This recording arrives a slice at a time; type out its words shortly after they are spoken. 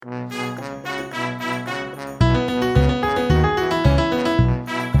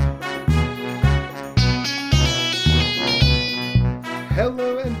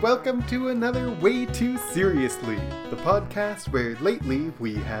welcome to another Way Too Seriously, the podcast where lately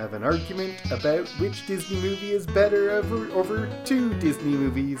we have an argument about which Disney movie is better over two Disney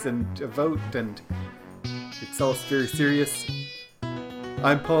movies and a vote, and it's all very serious.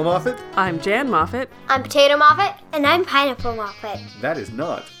 I'm Paul Moffat. I'm Jan Moffat. I'm Potato Moffat. And I'm Pineapple Moffat. That is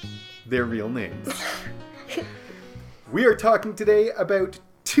not their real names. We are talking today about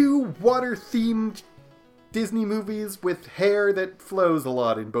two water-themed Disney movies with hair that flows a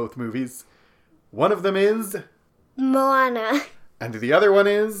lot in both movies. One of them is Moana. And the other one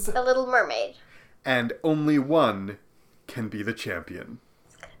is The Little Mermaid. And only one can be the champion.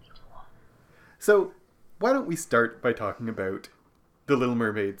 So, why don't we start by talking about The Little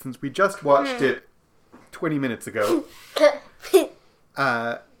Mermaid, since we just watched it 20 minutes ago.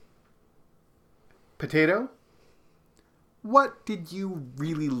 Potato, what did you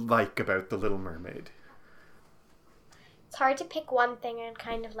really like about The Little Mermaid? It's hard to pick one thing and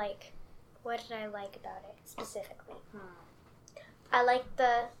kind of like, what did I like about it specifically? I like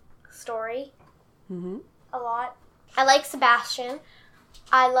the story a lot. I like Sebastian.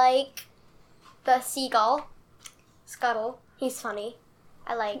 I like the seagull, Scuttle. He's funny.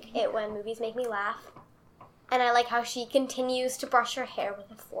 I like it when movies make me laugh. And I like how she continues to brush her hair with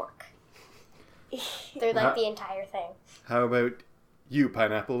a fork. They're like the entire thing. How about you,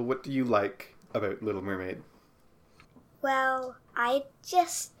 Pineapple? What do you like about Little Mermaid? Well, I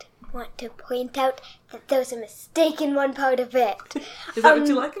just want to point out that there was a mistake in one part of it. Is that what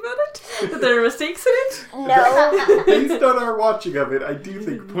you like about it? That there are mistakes in it? No. Based on our watching of it, I do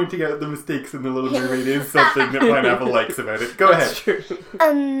think pointing out the mistakes in The Little Mermaid is something that Pineapple likes about it. Go ahead. True.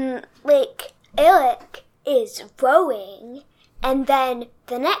 Like, Eric is rowing, and then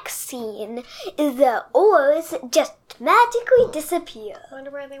the next scene is the oars just magically disappear. I wonder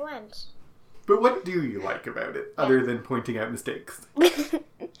where they went. But what do you like about it, other than pointing out mistakes?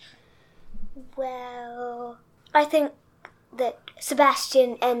 Well, I think that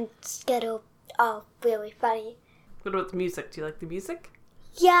Sebastian and Scuttle are really funny. What about the music? Do you like the music?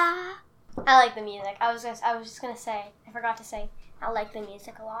 Yeah. I like the music. I was just gonna say, I forgot to say, I like the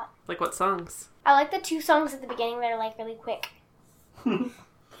music a lot. Like what songs? I like the two songs at the beginning that are like really quick.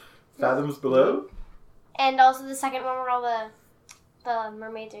 Fathoms Below? And also the second one where all the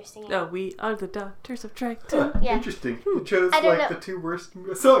mermaids are singing. Oh, we are the Daughters of Dragon. Yeah. Interesting. You chose I don't know. the two worst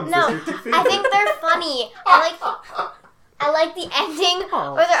songs No, as your two favorites. I think they're funny. I like the ending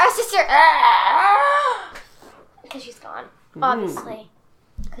Oh. where our sister, because she's gone, obviously.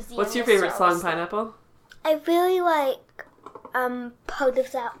 What's your favorite song, Pineapple? I really like Part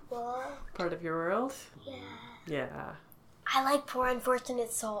of That World. Part of Your World? Yeah. Yeah. I like Poor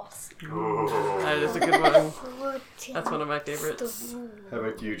Unfortunate Souls. That is a good one. That's one of my favorites. How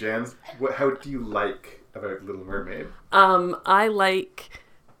about you, Jans? How do you like about Little Mermaid? I like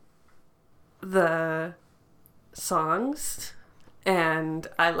the songs, and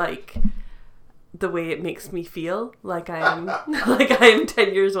I like the way it makes me feel like I am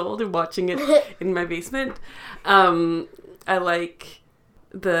 10 years old and watching it in my basement. I like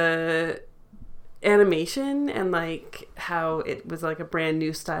the animation and like how it was like a brand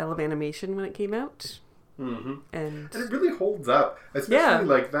new style of animation when it came out. Mm-hmm. And it really holds up, especially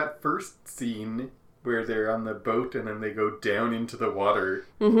like that first scene where they're on the boat and then they go down into the water.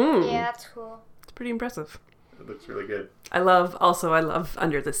 Mm-hmm. Yeah, that's cool. It's pretty impressive. It looks really good. I love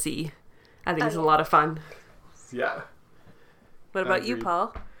Under the Sea. I think it's a lot of fun. Yeah. What about you,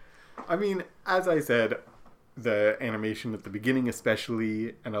 Paul? I mean, as I said, the animation at the beginning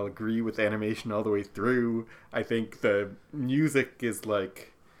especially, and I'll agree with the animation all the way through. I think the music is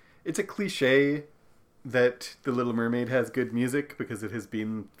like, it's a cliche that The Little Mermaid has good music because it has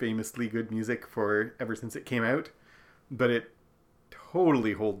been famously good music for ever since it came out, but it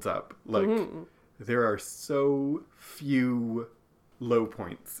totally holds up. Like, there are so few low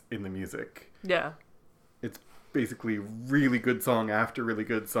points in the music. Yeah. It's basically really good song after really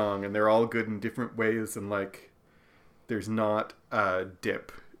good song, and they're all good in different ways, and like there's not a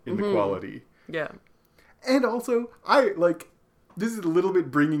dip in the quality. Yeah. And also, this is a little bit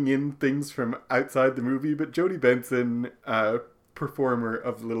bringing in things from outside the movie, but Jodie Benson, performer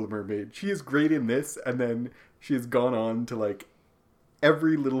of Little Mermaid, she is great in this, and then she has gone on to like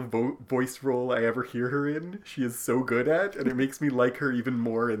every little voice role I ever hear her in, she is so good at, and it makes me like her even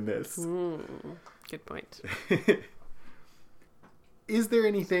more in this. Good point. Is there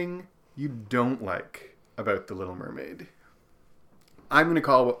anything you don't like about The Little Mermaid? I'm gonna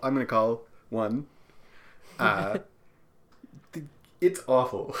call one. It's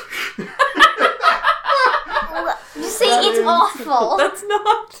awful. Just say it's awful. That's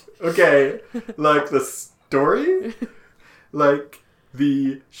not. Okay, like the story, like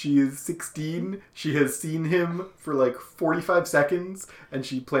She is 16, she has seen him for like 45 seconds, and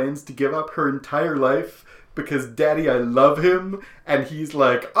she plans to give up her entire life because Daddy, I love him, and he's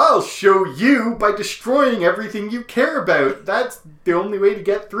like, I'll show you by destroying everything you care about. That's the only way to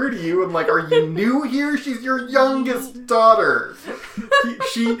get through to you. And like, are you new here? She's your youngest daughter.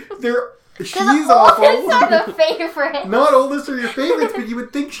 She's awful. Oldest are the favorite. Not oldest are your favorites, but you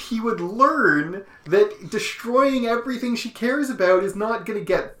would think he would learn that destroying everything she cares about is not going to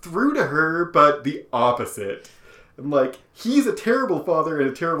get through to her, but the opposite. And like, he's a terrible father and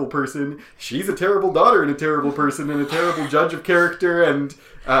a terrible person. She's a terrible daughter and a terrible person and a terrible judge of character. And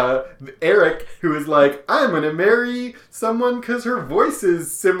Eric, who is like, I'm going to marry someone because her voice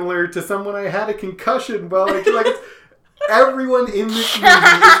is similar to someone I had a concussion. Well, like it's, everyone in this movie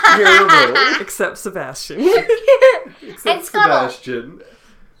is terrible. Except Sebastian. Except Sebastian.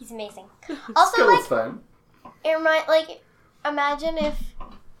 He's amazing. Also, Scuttle's fine. Imagine if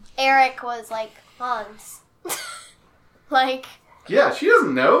Eric was like Hans. Like, yeah, she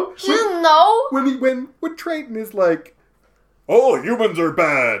doesn't know. She doesn't know. When Triton is like, all humans are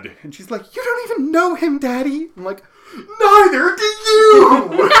bad, and she's like, you don't even know him, Daddy. I'm like, neither do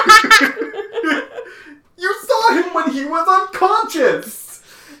you. You saw him when he was unconscious,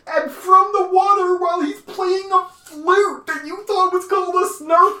 and from the water while he's playing a flute that you thought was called a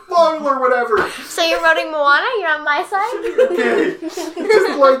snarf bottle or whatever. So you're voting Moana? You're on my side? Okay.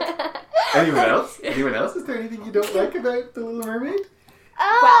 Just like, anyone else? Anyone else? Is there anything you don't like about The Little Mermaid?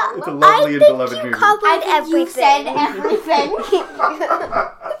 Well, it's a lovely and beloved movie. I think you said everything.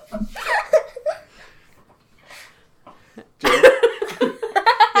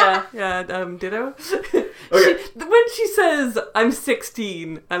 Ditto. Okay. When she says, I'm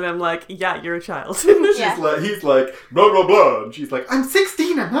 16, and I'm like, yeah, you're a child. He's like, blah, blah, blah. And she's like, I'm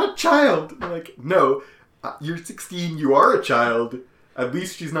 16, I'm not a child. I'm like, no, you're 16, you are a child. At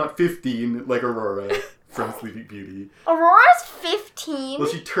least she's not 15 like Aurora from Sleeping Beauty. Aurora's 15? Well,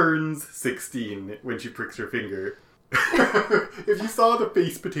 she turns 16 when she pricks her finger. If you saw the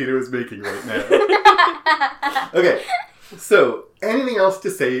face Potato is making right now. Okay, so anything else to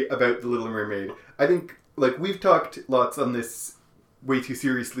say about The Little Mermaid? I think, like, we've talked lots on this Way Too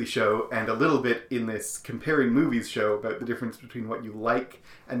Seriously show and a little bit in this Comparing Movies show about the difference between what you like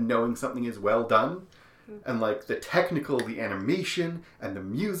and knowing something is well done. And, like, the technical, the animation, and the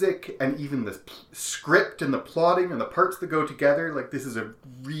music, and even the script and the plotting and the parts that go together. Like, this is a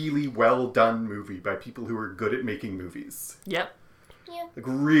really well done movie by people who are good at making movies. Yep. Yeah. Like,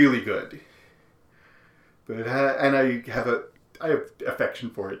 really good. But it and I have affection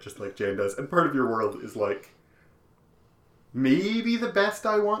for it, just like Jan does. And Part of Your World is, like, maybe the best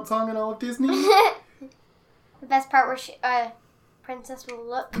I Want song in all of Disney. The best part where Princess will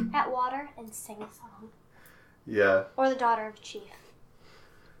look at water and sing a song. Yeah. Or the daughter of Chief.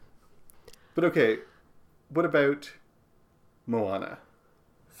 But okay, what about Moana?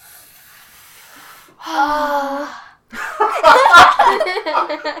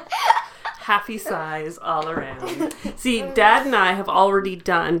 Happy sighs all around. See, Dad and I have already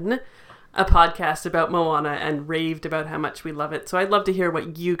done a podcast about Moana and raved about how much we love it. So I'd love to hear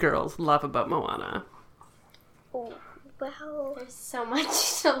what you girls love about Moana. Oh, well, there's so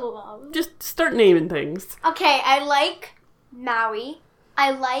much to love. Just start naming things. Okay, I like Maui.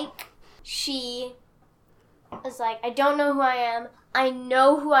 I like she is like, I don't know who I am. I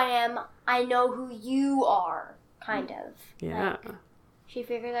know who I am. I know who you are, kind of. Yeah. Like, she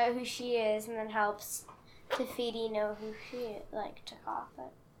figures out who she is and then helps Te Fiti know who she is, like Taka.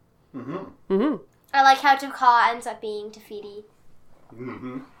 Mm-hmm. Mm-hmm. I like how Taka ends up being Te Fiti.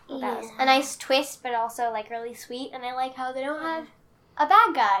 Mm-hmm. That was a nice twist, but also like really sweet. And I like how they don't have a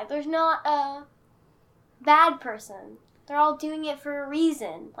bad guy. There's not a bad person. They're all doing it for a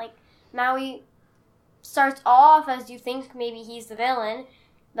reason. Like Maui starts off as you think maybe he's the villain,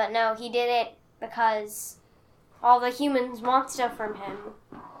 but no, he did it because all the humans want stuff from him.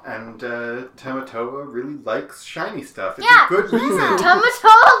 And Tamatoa really likes shiny stuff. It's Yeah, a good reason.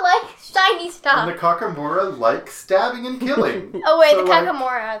 Tamatoa likes shiny And stuff. the Kakamora like stabbing and killing. Oh wait, So, the like,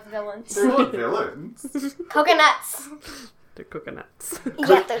 Kakamora are the villains. They're not villains. Coconuts. They're coconuts.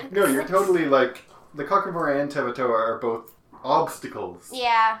 Yeah, the- No, you're totally like, the Kakamora and Tamatoa are both obstacles,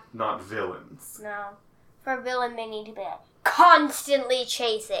 Yeah, not villains. no. For a villain, they need to be like, constantly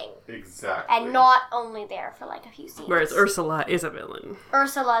chasing. Exactly. And not only there for like a few scenes. Whereas Ursula is a villain.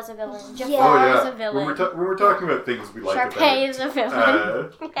 Ursula's a villain. Jafar Oh yeah. is a villain. When we're talking about things we like Sharpay about is a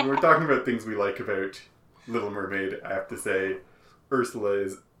villain. when we're talking about things we like about Little Mermaid, I have to say Ursula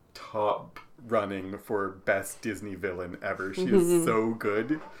is top running for best Disney villain ever. She is so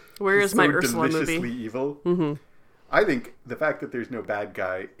good. Where She's is my so Ursula deliciously movie? evil. Mm-hmm. I think the fact that there's no bad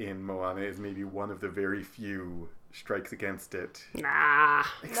guy in Moana is maybe one of the very few strikes against it. Nah.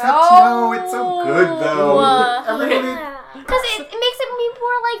 Except, no, it's so good, though. Because it makes it be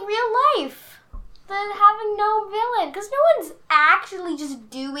more like real life than having no villain. Because no one's actually just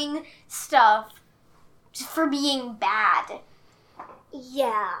doing stuff just for being bad.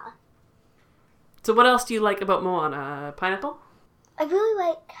 Yeah. So what else do you like about Moana? Pineapple? I really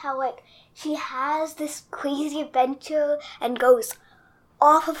like how, like, she has this crazy adventure and goes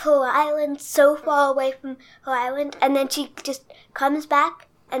off of her island, so far away from her island, and then she just comes back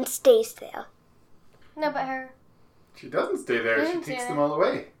and stays there. No, but her... She doesn't stay there. She takes them all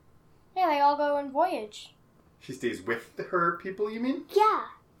away. Yeah, they all go on voyage. She stays with her people, you mean? Yeah.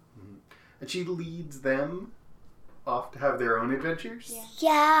 And she leads them off to have their own adventures?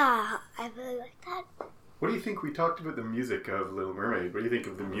 Yeah, I really like that. What do you think? We talked about the music of Little Mermaid. What do you think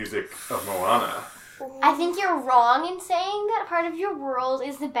of the music of Moana? I think you're wrong in saying that Part of Your World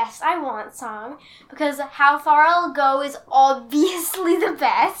is the best I Want song, because How Far I'll Go is obviously the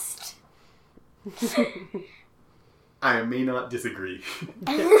best. I may not disagree.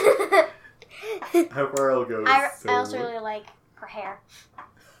 How Far I'll Go is I also really like her hair.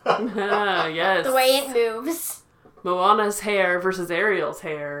 Yes. The way it moves. Moana's hair versus Ariel's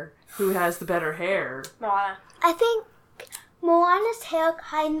hair. Who has the better hair? Moana. I think Moana's hair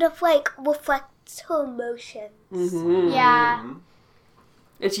kind of like reflects her emotions. Mm-hmm. Yeah.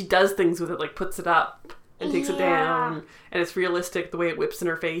 And she does things with it, like puts it up and takes it down. And it's realistic the way it whips in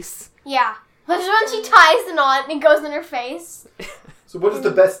her face. Yeah. But when she ties the knot and it goes in her face. So what is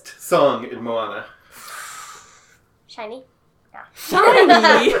the best song in Moana? Shiny. Yeah. Shiny!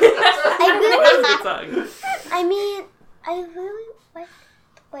 I mean, I really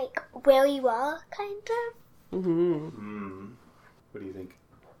like Where You Are, kind of. Mm-hmm. What do you think,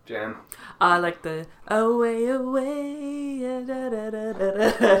 Jan? I like the away, away, da, da, da, da,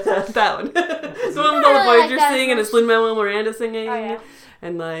 da. That one. It's the one with all the Voyagers singing and it's Lin-Manuel Miranda singing. Oh, yeah.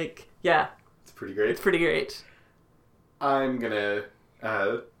 And like, yeah. It's pretty great. It's pretty great. I'm gonna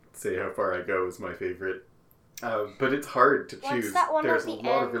say How Far I Go is my favorite. But it's hard to choose. What's that one There's at a the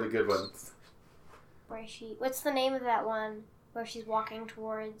lot of end? really good ones. What's the name of that one where she's walking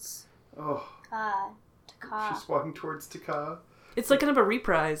towards Oh, Taka? she's walking towards Taka. It's like kind of a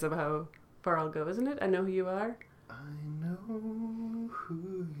reprise of How Far I'll Go, isn't it? I Know Who You Are. I know who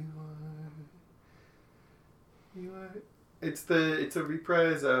you are. You are. It's a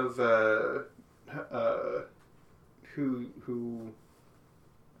reprise of who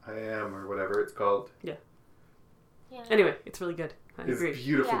I am or whatever it's called. Yeah. Anyway, it's really good. I It's agree. a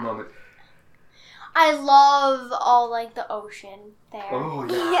beautiful moment. I love all like the ocean there. Oh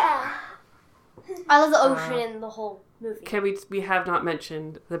yeah. I love the ocean in the whole movie. Okay, we have not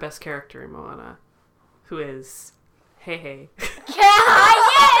mentioned the best character in Moana, who is Hey Hey.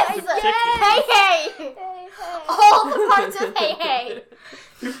 Yes! Hey! All the parts of Hey Hey.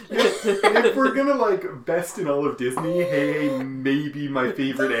 If we're gonna like best in all of Disney, Hey Hey may be my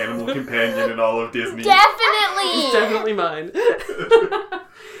favorite animal companion in all of Disney. Definitely. It's definitely mine.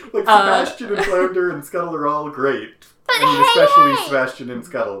 Like Sebastian and Flounder and Scuttle are all great. But I mean, Hey especially Hey! Sebastian and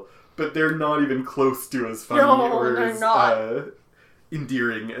Scuttle. But they're not even close to as funny No, or they're as not.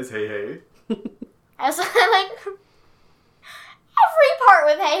 endearing as Hey Hey. I also like every part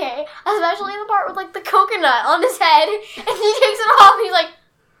with Hey Hey, especially the part with like the coconut on his head, and he takes it off and he's like,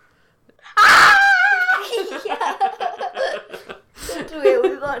 ah! Yeah. That's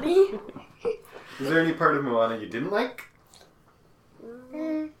really funny. Is there any part of Moana you didn't like?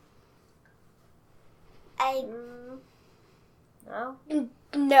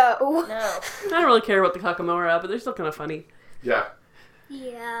 No. No. I don't really care about the Kakamora, but they're still kind of funny. Yeah.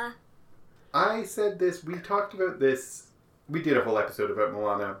 Yeah. I said this, we talked about this, we did a whole episode about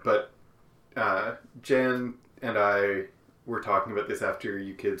Moana, but Jan and I were talking about this after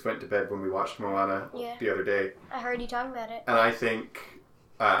you kids went to bed when we watched Moana the other day. I heard you talking about it. And I think,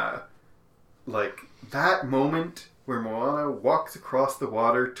 like, that moment where Moana walks across the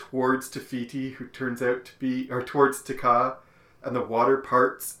water towards Te Fiti, who turns out to be, or towards Taka, and the water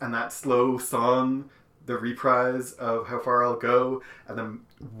parts, and that slow song, the reprise of How Far I'll Go, and the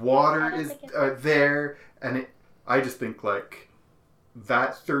water is there, and I just think, like,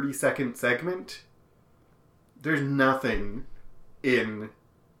 that 30-second segment, there's nothing in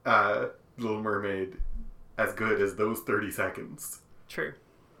Little Mermaid as good as those 30 seconds. True.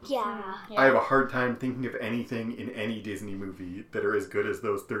 Yeah. I have a hard time thinking of anything in any Disney movie that are as good as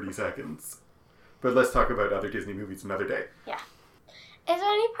those 30 seconds. But let's talk about other Disney movies another day. Yeah. Is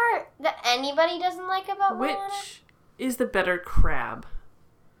there any part that anybody doesn't like about Moana? Which is the better crab?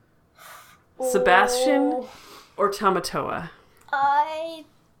 Sebastian or Tamatoa?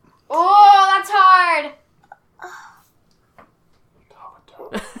 Oh, that's hard.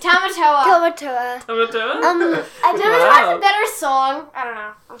 Tamatoa. Tamatoa. Tamatoa? I Tamatoa really, has a better song. I don't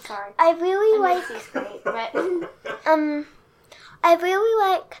know. I'm sorry. I really like, Lucy's great, but I really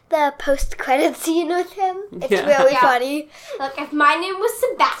like the post-credit scene with him. It's Yeah. really Yeah. funny. look, if my name was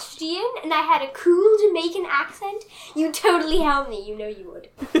Sebastian and I had a cool Jamaican accent, you'd totally help me. You know you would.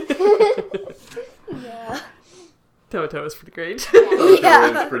 Yeah. Tamatoa is pretty great.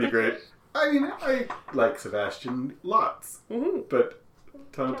 Tamatoa is pretty great. I mean, I like Sebastian lots, but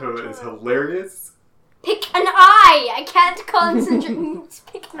Tamatoa is hilarious. Pick an eye. I can't concentrate.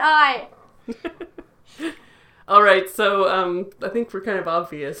 Pick an eye. All right, so I think we're kind of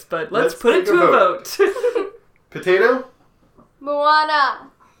obvious, but let's put it take to a vote. Potato, Moana.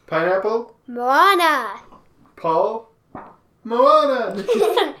 pineapple, Moana. Paul, Moana,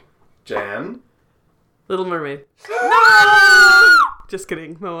 Jan. Little Mermaid. Just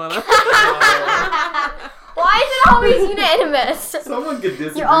kidding, Moana. Why is it always unanimous? Someone could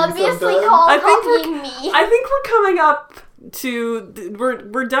disagree You're obviously sometime. copying me. I think we're coming up to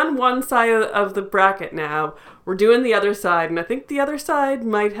we're done one side of the bracket now. We're doing the other side, and I think the other side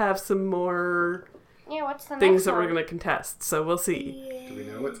might have some more Yeah, what's the things next that one? we're going to contest. So we'll see. Do we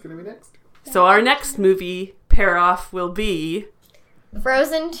know what's going to be next? So our next movie pair off will be.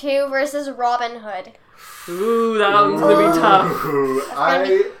 Frozen 2 versus Robin Hood. Ooh, that one's going to be tough. Ooh,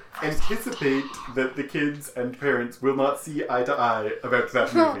 I anticipate that the kids and parents will not see eye to eye about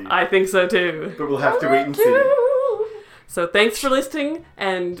that movie. I think so too. But we'll have to wait and see. So thanks for listening,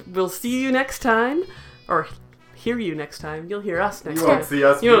 and we'll see you next time, or hear you next time. You'll hear us next You time. won't see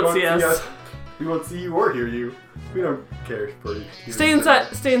us. You we won't see us. We won't see you or hear you. We don't care for you. Stay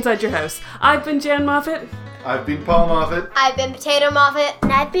inside your house. I've been Jan Moffat. I've been Paul Moffat. I've been Potato Moffat.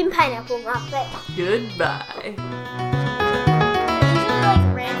 And I've been Pineapple Muppet. Goodbye.